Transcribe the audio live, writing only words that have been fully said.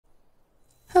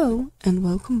Hello and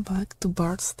welcome back to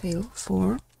Bard's Tale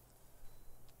 4.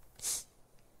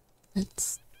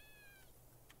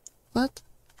 What?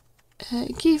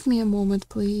 Give me a moment,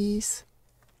 please.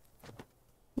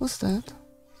 What's that?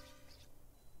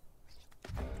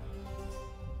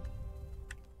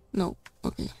 No,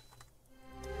 okay.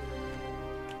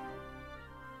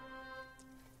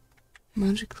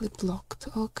 Magically blocked,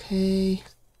 okay.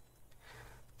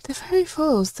 The fairy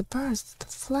follows the birds that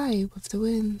fly with the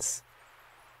winds.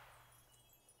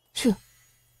 Phew.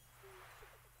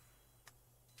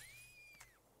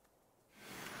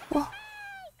 What?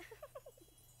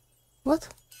 What?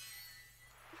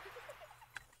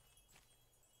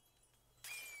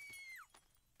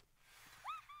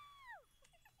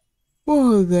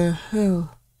 What the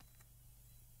hell?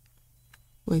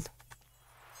 Wait.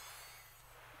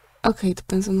 Okay,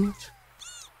 depends on which.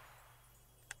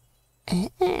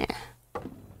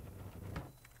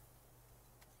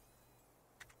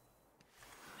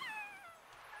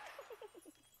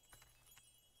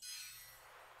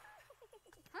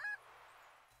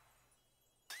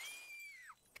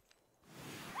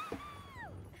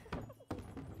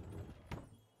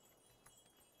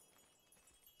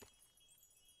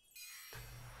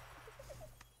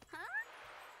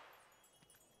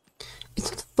 It's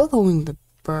not following the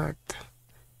bird.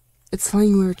 It's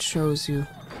flying where it shows you.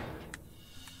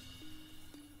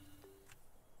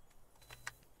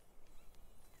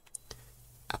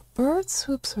 A bird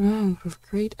swoops around with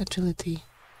great agility.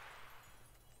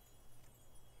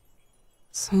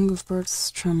 Song of birds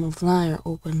strum of lyre,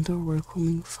 open door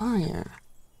welcoming fire.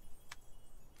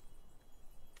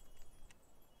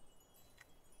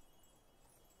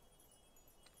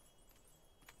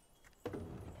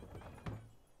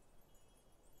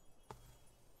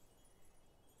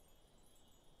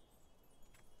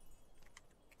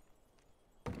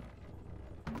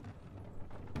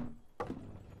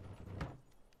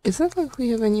 Is that like we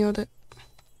have any other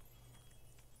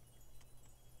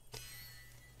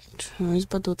choice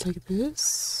but not like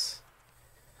this?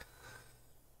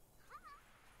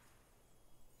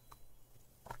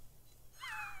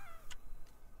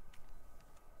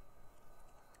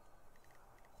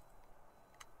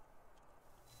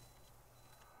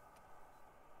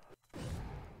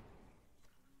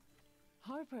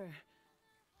 Harper,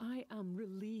 I am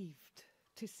relieved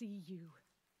to see you.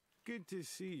 Good to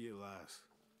see you, lass.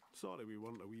 Sorry we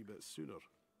weren't a wee bit sooner.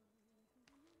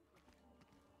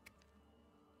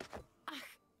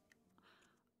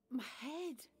 My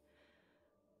head.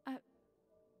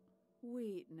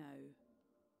 Wait now.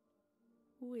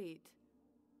 Wait.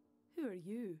 Who are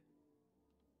you?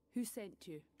 Who sent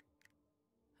you?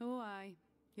 Oh, aye.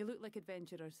 You look like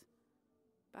adventurers.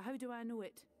 But how do I know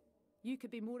it? You could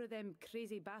be more of them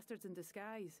crazy bastards in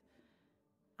disguise.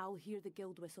 I'll hear the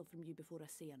guild whistle from you before I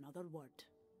say another word.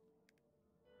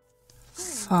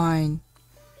 Fine.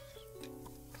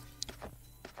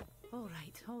 All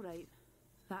right.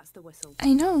 That's the whistle.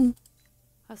 I know.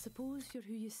 I suppose you're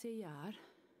who you say you are,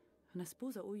 and I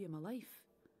suppose I owe you my life.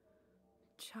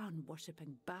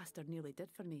 Charm-worshipping bastard nearly did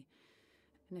for me,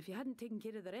 and if you hadn't taken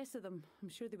care of the rest of them, I'm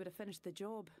sure they would have finished the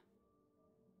job.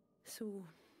 So,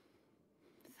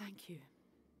 thank you.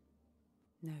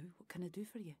 Now, what can I do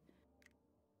for you?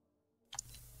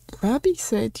 Rabbi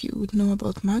said you would know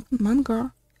about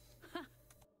Mangar.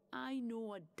 I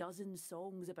know a dozen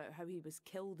songs about how he was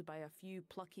killed by a few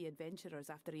plucky adventurers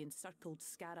after he encircled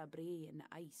Skara Brae in the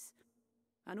ice.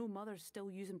 I know mothers still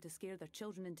use him to scare their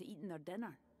children into eating their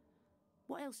dinner.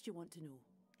 What else do you want to know?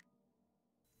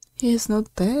 He is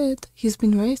not dead. He's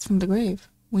been raised from the grave.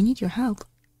 We need your help.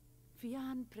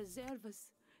 Vian, preserve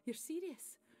us. You're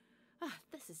serious?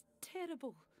 This is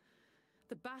terrible.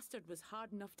 The bastard was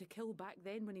hard enough to kill back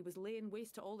then when he was laying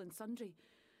waste to all and sundry.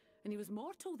 And he was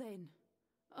mortal then.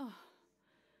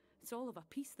 It's all of a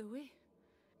piece though, eh?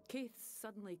 Kaith's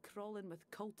suddenly crawling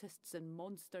with cultists and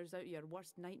monsters out of your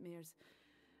worst nightmares.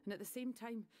 And at the same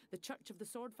time, the Church of the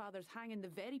Swordfather's hanging the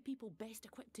very people best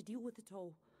equipped to deal with it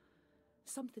all.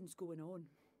 Something's going on.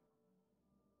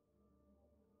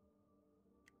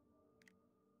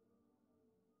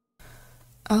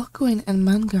 Alcuin and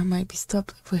Mangar might be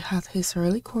stopped if we had his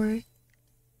reliquary.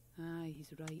 Aye,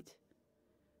 he's right.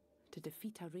 To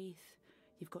defeat a wraith,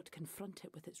 you've got to confront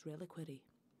it with its reliquary.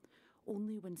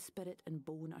 Only when spirit and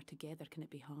bone are together can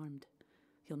it be harmed.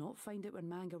 You'll not find it when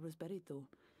Mangar was buried, though.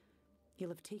 He'll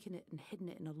have taken it and hidden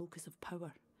it in a locus of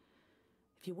power.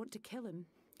 If you want to kill him,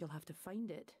 you'll have to find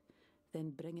it,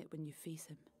 then bring it when you face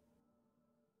him.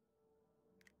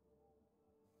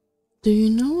 Do you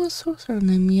know a sorcerer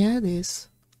named Yadis?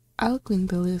 Alcuin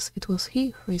believes it was he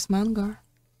who is Mangar.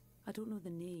 I don't know the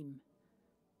name,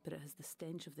 but it has the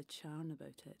stench of the charn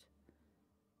about it.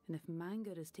 And if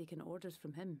Manga is taking orders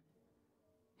from him,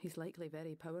 he's likely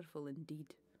very powerful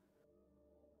indeed.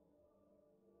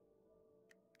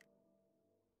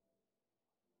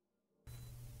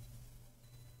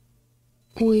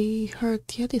 We heard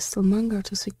Yeti still Manga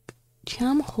to seek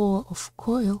Jamhor of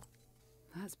Coil.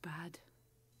 That's bad.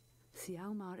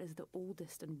 Sialmar is the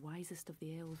oldest and wisest of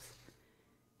the elves.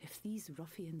 If these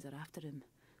ruffians are after him,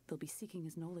 they'll be seeking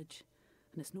his knowledge,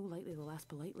 and it's no likely they'll ask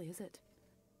politely, is it?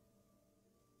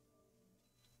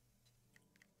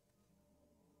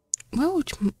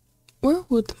 Where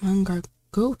would Manga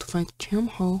go to find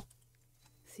Jamhor?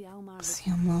 Sialmar is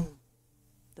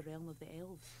the realm of the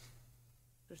elves.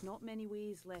 There's not many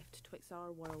ways left twixt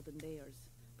our world and theirs,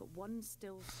 but one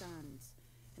still stands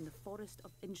in the forest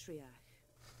of Inshriach.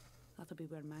 That'll be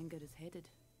where Manga is headed.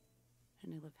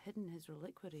 And he'll have hidden his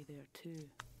reliquary there too,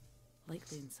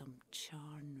 likely in some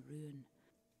charn ruin.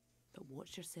 But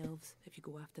watch yourselves if you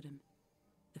go after him.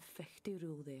 The Fichte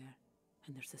rule there,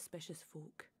 and they're suspicious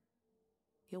folk.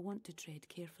 You'll want to tread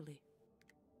carefully.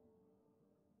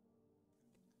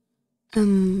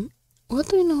 What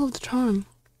do you know of the charm?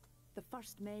 The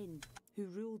first men who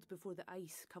ruled before the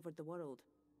ice covered the world.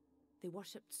 They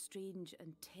worshipped strange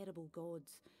and terrible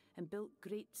gods and built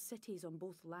great cities on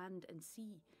both land and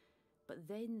sea. But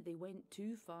then they went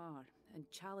too far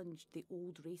and challenged the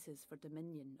old races for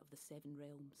dominion of the seven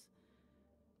realms.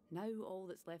 Now all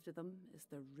that's left of them is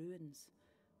their ruins,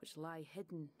 which lie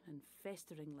hidden and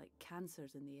festering like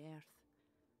cancers in the earth.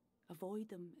 Avoid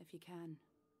them if you can.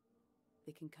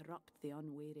 They can corrupt the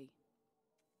unwary.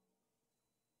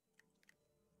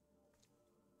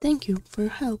 Thank you for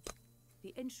your help.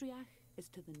 The Inshriach is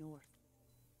to the north.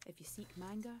 If you seek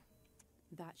Manga,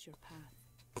 that's your path.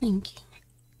 Thank you.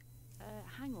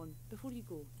 Hang on, before you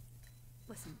go.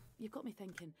 Listen, you've got me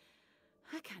thinking.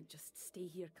 I can't just stay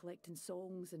here collecting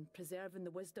songs and preserving the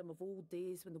wisdom of old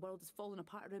days when the world is falling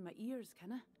apart around my ears,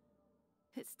 can I?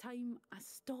 It's time I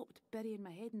stopped burying my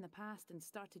head in the past and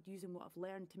started using what I've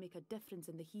learned to make a difference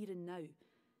in the here and now.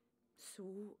 So,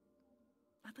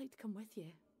 I'd like to come with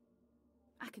you.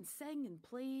 I can sing and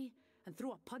play and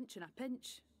throw a punch in a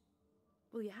pinch.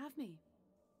 Will you have me?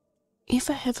 If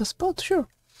I have a spot, sure.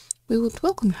 We would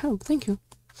welcome your help, thank you.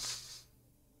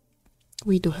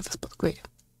 We do have a spot, great.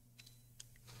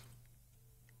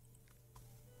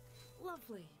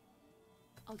 Lovely.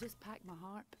 I'll just pack my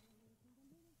harp.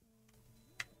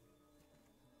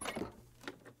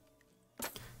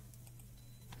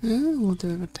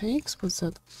 Whatever it takes, what's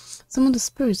that? Summon the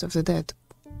spirits of the dead.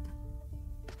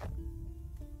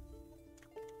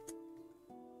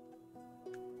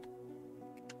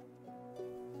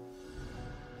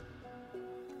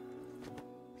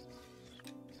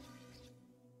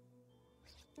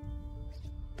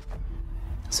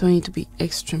 So I need to be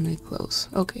extremely close.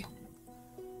 Okay.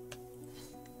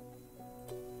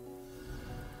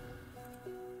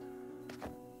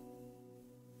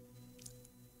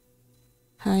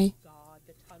 Hi. God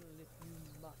that unlip you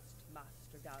must,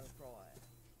 Master Galfroy.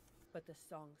 But the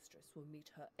songstress will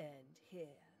meet her end here,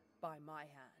 by my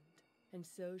hand, and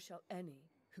so shall any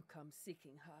who come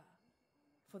seeking her.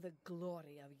 For the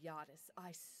glory of Yadis,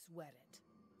 I swear it.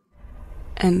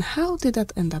 And how did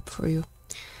that end up for you?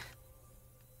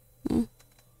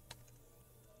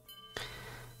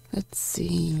 Let's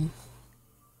see.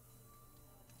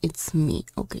 It's me.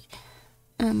 Okay.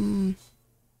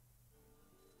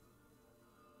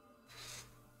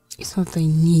 It's not that I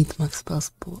need max spell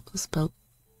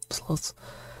slots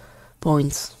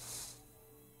points.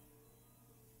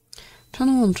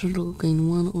 Channel 1 will gain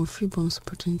 1 or 3 bonus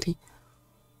opportunity.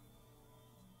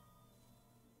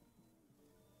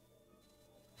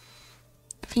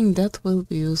 I think that will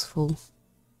be useful.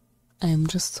 I am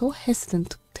just so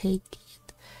hesitant to take it.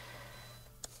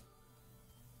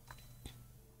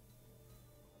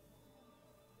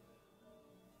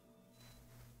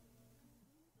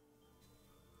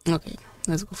 Okay,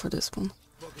 let's go for this one.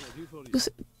 Because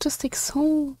it just takes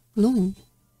so long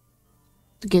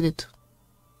to get it.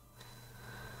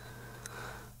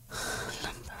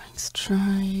 Lumbering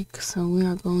strike. So we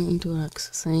are going into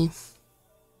access, eh?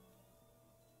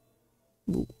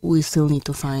 We still need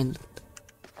to find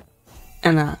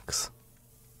an axe.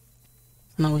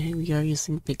 Now we are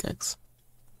using pickaxe.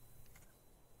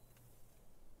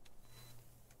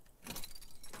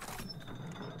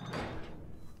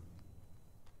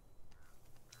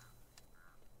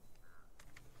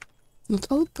 Not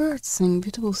all birds sing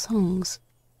beautiful songs.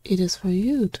 It is for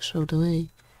you to show the way.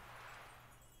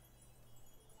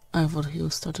 I thought he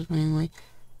started running away.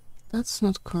 That's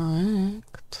not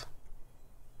correct.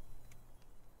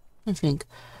 I think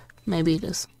maybe it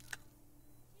is.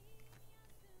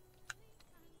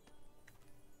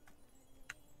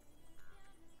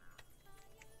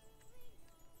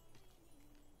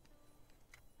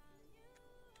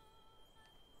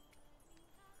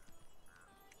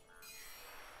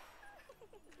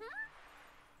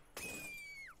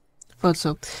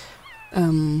 Also,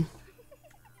 come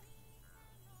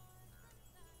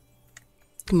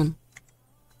on.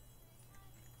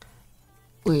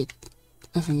 Wait,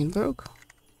 I think it broke.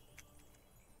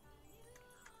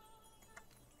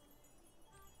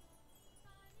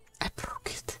 I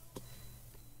broke it.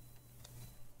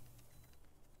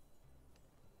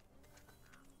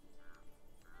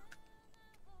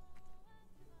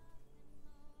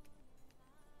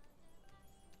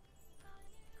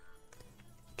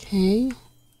 Okay.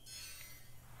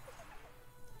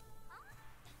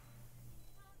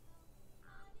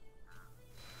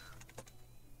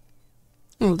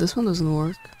 Oh, this one doesn't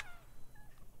work.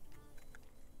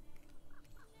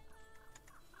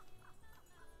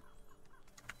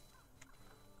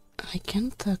 I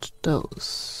can't touch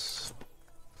those.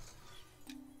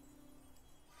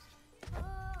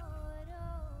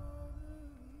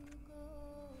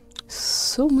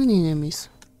 So many enemies.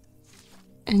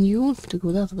 And you want me to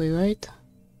go that way, right?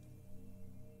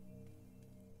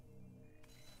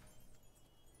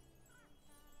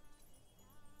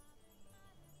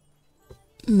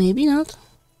 Maybe not.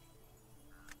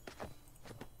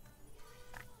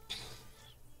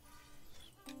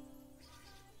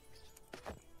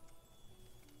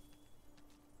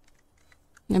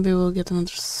 Maybe we'll get another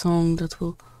song that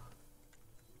will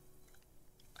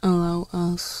allow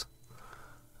us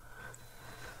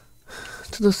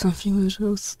to do something with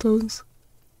those stones.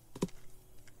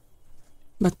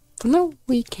 But for now,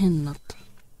 we cannot.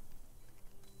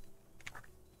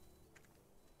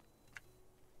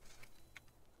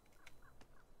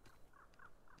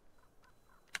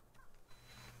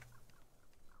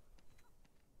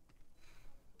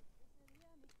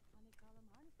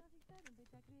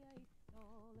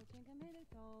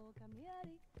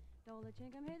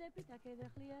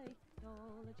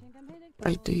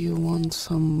 Right, do you want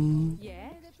some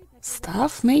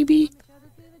stuff, maybe?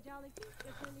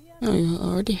 Oh, you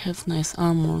already have nice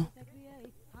armor.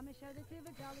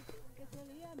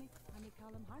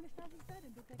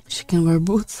 She can wear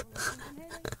boots.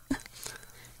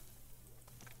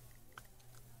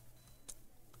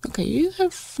 Okay, you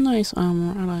have nice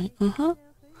armor, I like.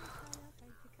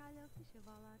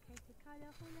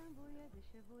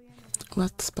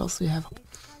 What spells do you have?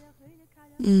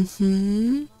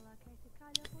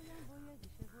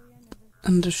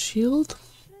 Under shield.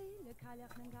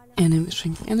 Enemy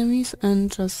shrinking enemies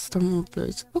and just storm of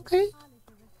blades. Okay.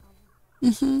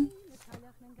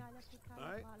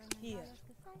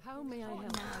 How may I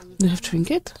help? Do you have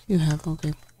trinket? You have,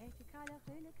 okay.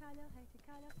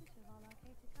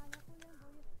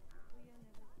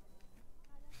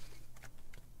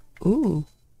 Ooh.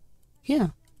 Yeah.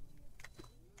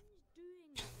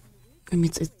 I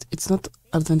mean, it's not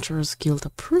Adventurers Guild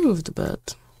approved,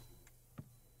 but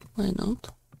why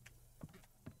not?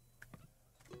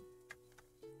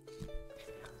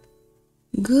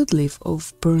 Goodleaf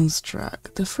of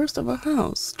Burnstrag, the first of our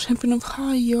house, champion of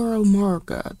High Jarl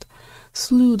Margard,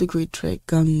 slew the great drake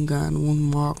Gungan, won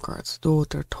Margard's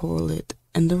daughter Torlid,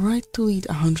 and the right to lead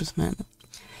 100 men.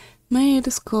 May the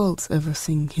skalds ever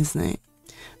sing his name.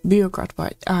 Bureaucrat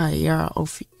by Jarl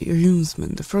of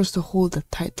Runesman, the first to hold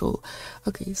that title.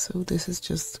 Okay, so this is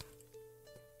just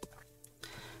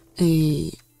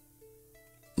a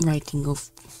writing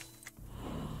of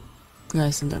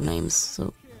guys and their names,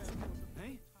 so.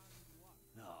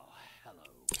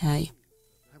 Hi.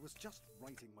 I was just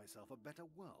writing myself a better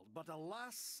world, but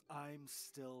alas, I'm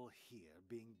still here,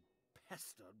 being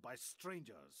pestered by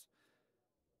strangers.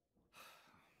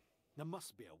 There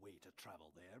must be a way to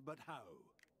travel there, but how?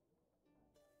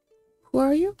 Who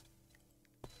are you?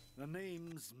 The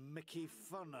name's Mickey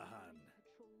Furnahan,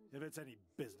 if it's any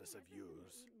business of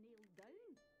yours.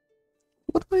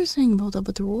 What were you saying about a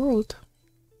better world?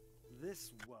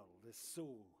 This world is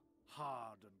so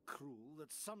hard and cruel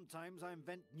that sometimes I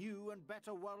invent new and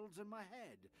better worlds in my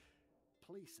head.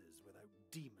 Places without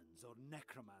demons or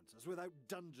necromancers, without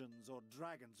dungeons or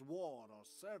dragons, war or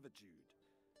servitude.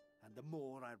 And the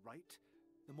more I write,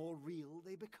 the more real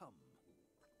they become.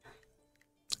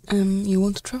 You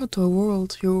want to travel to a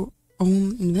world, your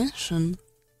own invention?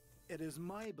 It is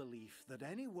my belief that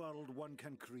any world one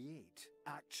can create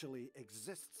actually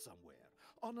exists somewhere,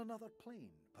 on another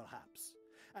plane, perhaps.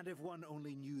 And if one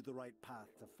only knew the right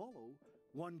path to follow,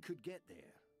 one could get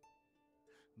there.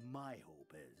 My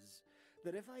hope is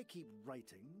that if I keep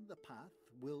writing, the path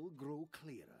will grow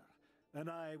clearer, and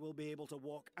I will be able to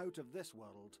walk out of this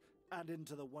world and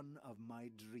into the one of my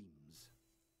dreams.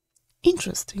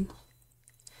 Interesting.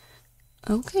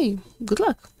 Okay, good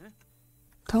luck.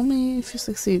 Tell me if you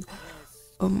succeed.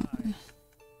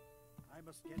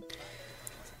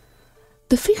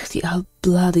 The 50 are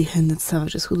bloody-handed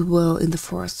savages who dwell in the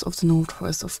forests of the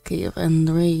northwest of Kiev and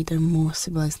raid their more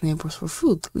civilized neighbors for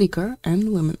food, liquor,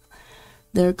 and women.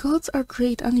 Their gods are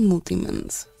great animal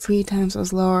demons, 3 times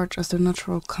as large as their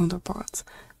natural counterparts,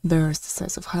 bears the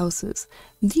size of houses,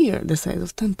 deer the size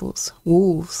of temples,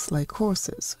 wolves like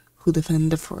horses, who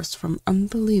defend the forest from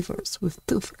unbelievers with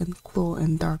tooth and claw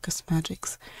and darkest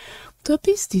magics. To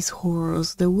appease these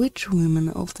horrors, the witch women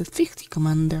of the 50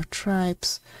 command their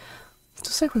tribes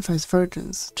to sacrifice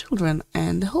virgins, children,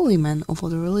 and the holy men of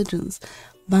other religions,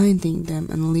 binding them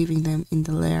and leaving them in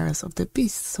the lairs of the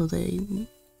beasts so they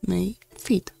might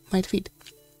feed.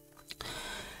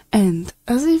 And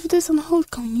as if this unholy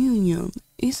communion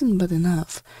isn't bad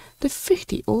enough, the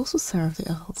 50 also serve the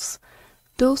elves,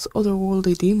 those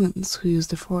otherworldly demons who use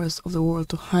the forests of the world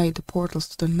to hide the portals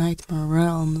to the nightmare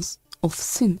realms of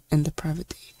sin and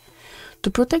depravity. To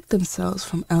protect themselves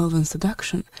from elven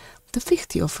seduction, the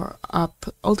 50 offer up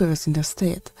others in their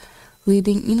stead,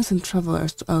 leading innocent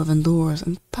travelers to elven doors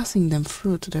and passing them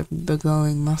through to their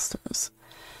beguiling masters.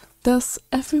 Thus,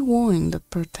 every warning that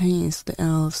pertains to the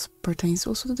elves pertains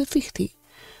also to the 50.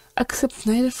 Accept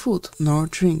neither food nor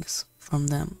drinks from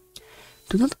them.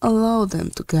 Do not allow them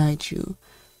to guide you,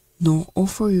 nor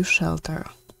offer you shelter.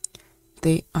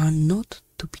 They are not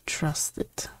to be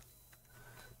trusted.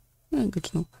 Good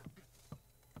to know.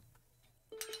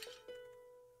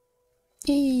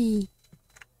 Yay!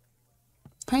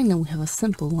 Finally, we have a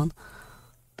simple one.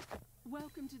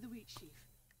 Welcome to the Wheat Sheaf.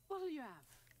 What'll you have?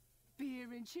 Beer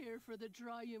and cheer for the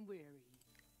dry and weary.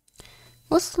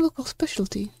 What's the local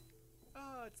specialty?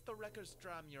 Oh, it's the wrecker's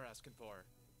dram you're asking for.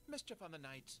 Mischief on the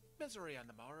night, misery on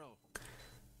the morrow.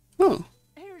 Oh,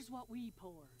 Here's what we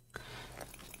pour.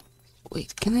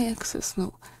 wait, can I access?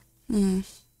 No. Do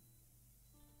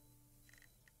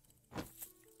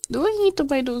I need to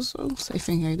buy those songs? I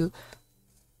think I do.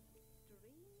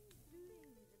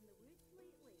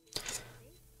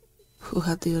 Who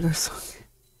had the other song?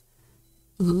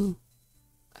 Ooh,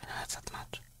 I don't have that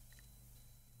much.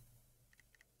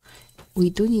 We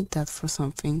do need that for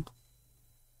something.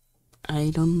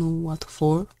 I don't know what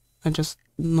for. I just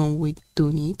know we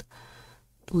do need.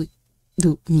 We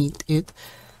do need it.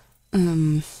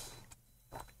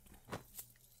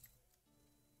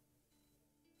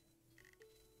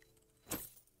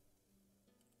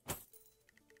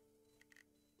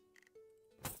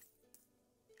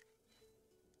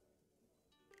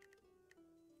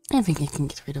 I think I can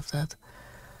get rid of that.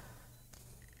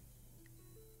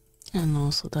 And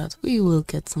also that we will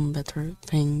get some better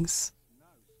things.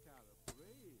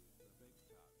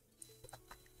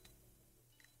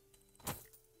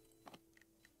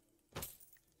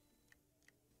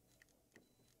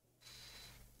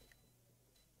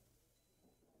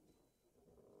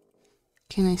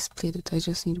 Can I split it? I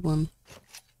just need one.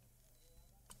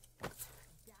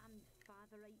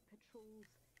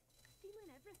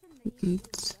 And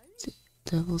the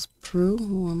Devil's Brew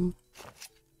one.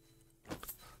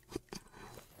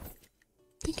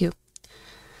 Thank you.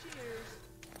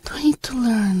 Do I need to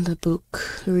learn the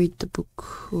book, read the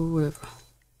book, or whatever?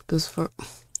 Because for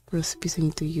recipes I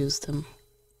need to use them.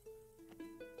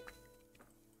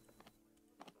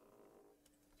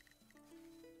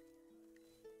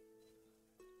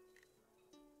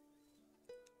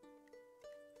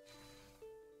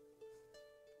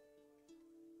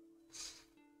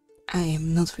 I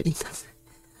am not reading that.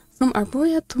 From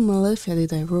Arborea to Malefia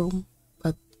did I roam,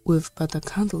 but with but a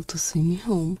candle to see me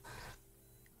home.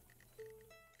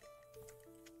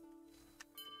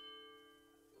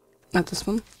 Not this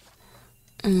one.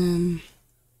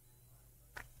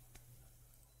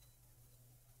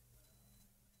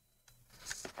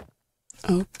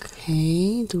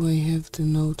 Okay, do I have the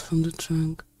note from the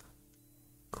trunk?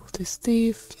 Cultist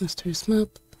thief, mysterious map.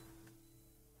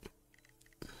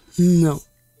 No.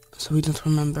 So we don't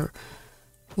remember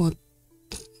what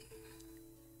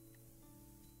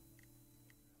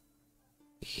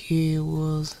he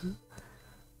was.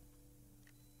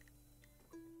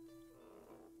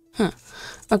 Huh.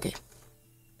 Okay.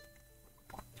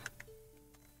 I'm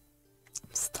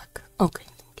stuck. Okay.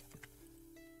 Thank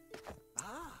you.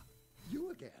 Ah, you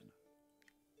again.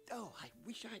 Oh, I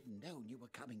wish I'd known you were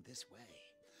coming this way.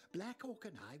 Blackhawk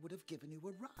and I would have given you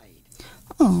a ride.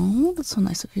 Oh, that's so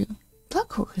nice of you.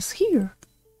 Blackhawk is here.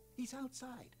 He's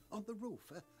outside, on the roof.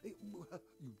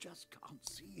 You just can't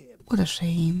see him. What a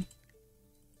shame.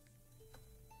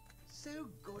 So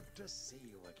good to see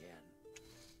you again.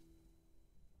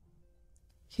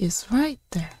 He's right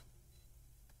there.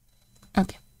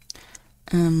 Okay.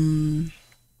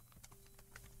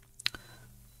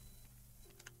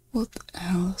 What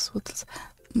else? What else?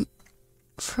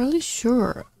 Fairly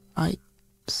sure I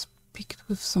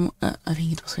with some. I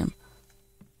think it was him.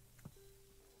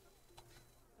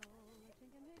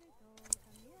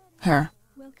 Her.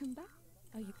 Welcome back.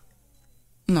 Are you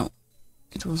No,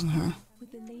 it wasn't her.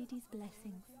 with the lady's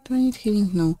blessings? Do I need healing?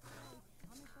 No.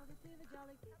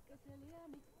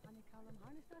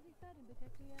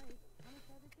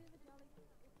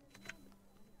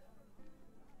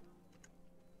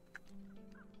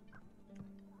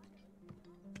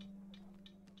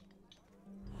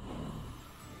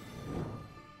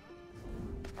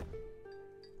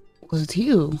 Was it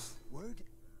you? Word?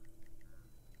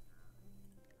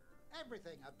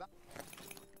 Everything about.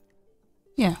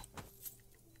 Yeah.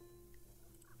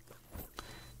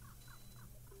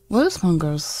 What is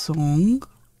Hunger's song?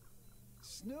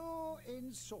 Snow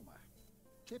in summer.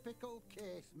 Typical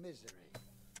case misery.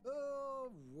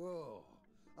 Oh, whoa.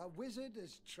 A wizard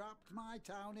has trapped my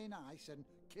town in ice and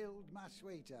killed my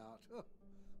sweetheart.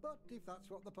 But if that's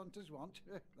what the punters want,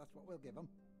 that's what we'll give them.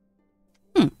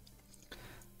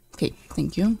 Okay,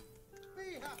 thank you.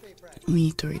 Be happy, friend. We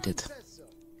need to read it. Says so.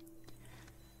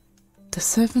 The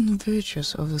 7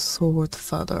 virtues of the sword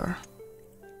father.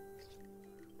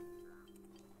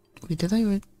 Wait, did I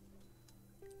read?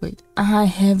 Wait, I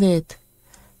have it.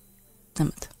 Damn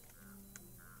it.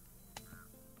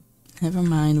 Never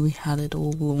mind, we had it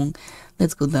all along.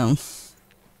 Let's go down.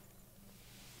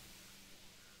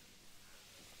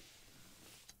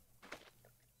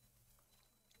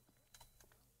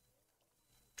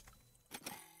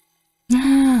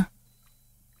 Ah!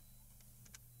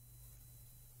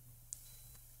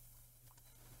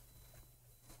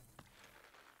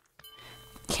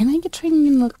 Can I get training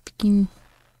in lockpicking?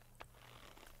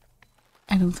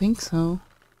 I don't think so.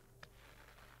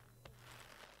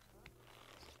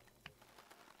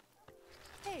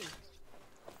 Hey,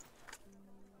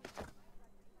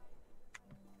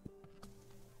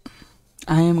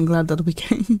 I am glad that we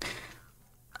can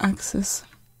access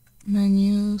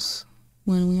menus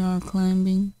when we are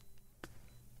climbing.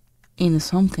 In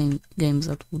some games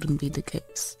that wouldn't be the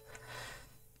case.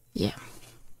 Yeah.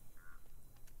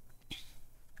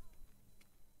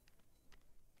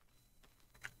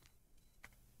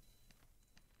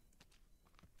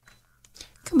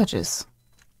 Cabbages.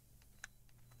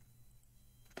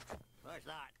 What's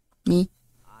that? Me.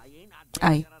 I ain't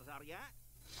Aye. adventurers, are ya?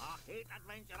 I hate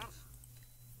adventurers.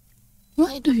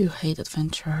 Why do you hate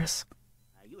adventurers?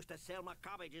 I used to sell my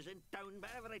cabbages in town, but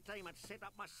every time I'd set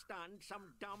up my stand,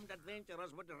 some damned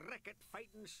adventurers would wreck it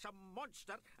fighting some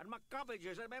monster, and my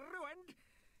cabbages would be ruined.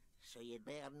 So you'd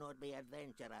better not be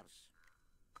adventurers.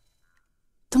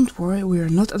 Don't worry, we are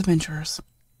not adventurers.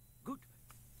 Good.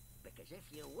 Because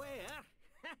if you were...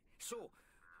 So,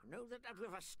 now that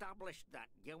we've established that,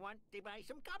 you want to buy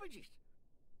some cabbages?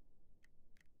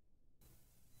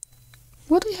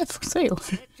 What do you have for sale?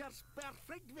 Nature's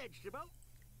perfect vegetable.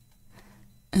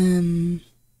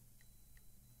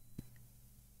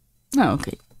 No,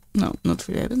 okay. No, not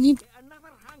really. I don't need Get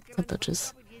another hankering cabbages.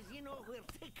 for cabbages, you know where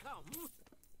to come.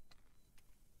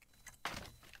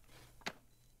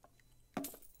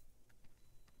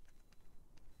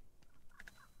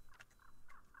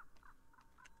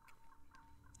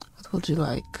 What would you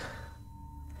like?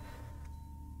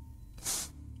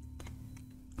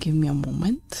 Give me a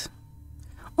moment.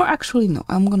 Or actually, no,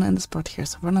 I'm gonna end this part here.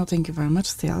 So for now, thank you very much.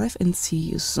 Stay alive and see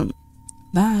you soon.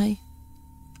 Bye.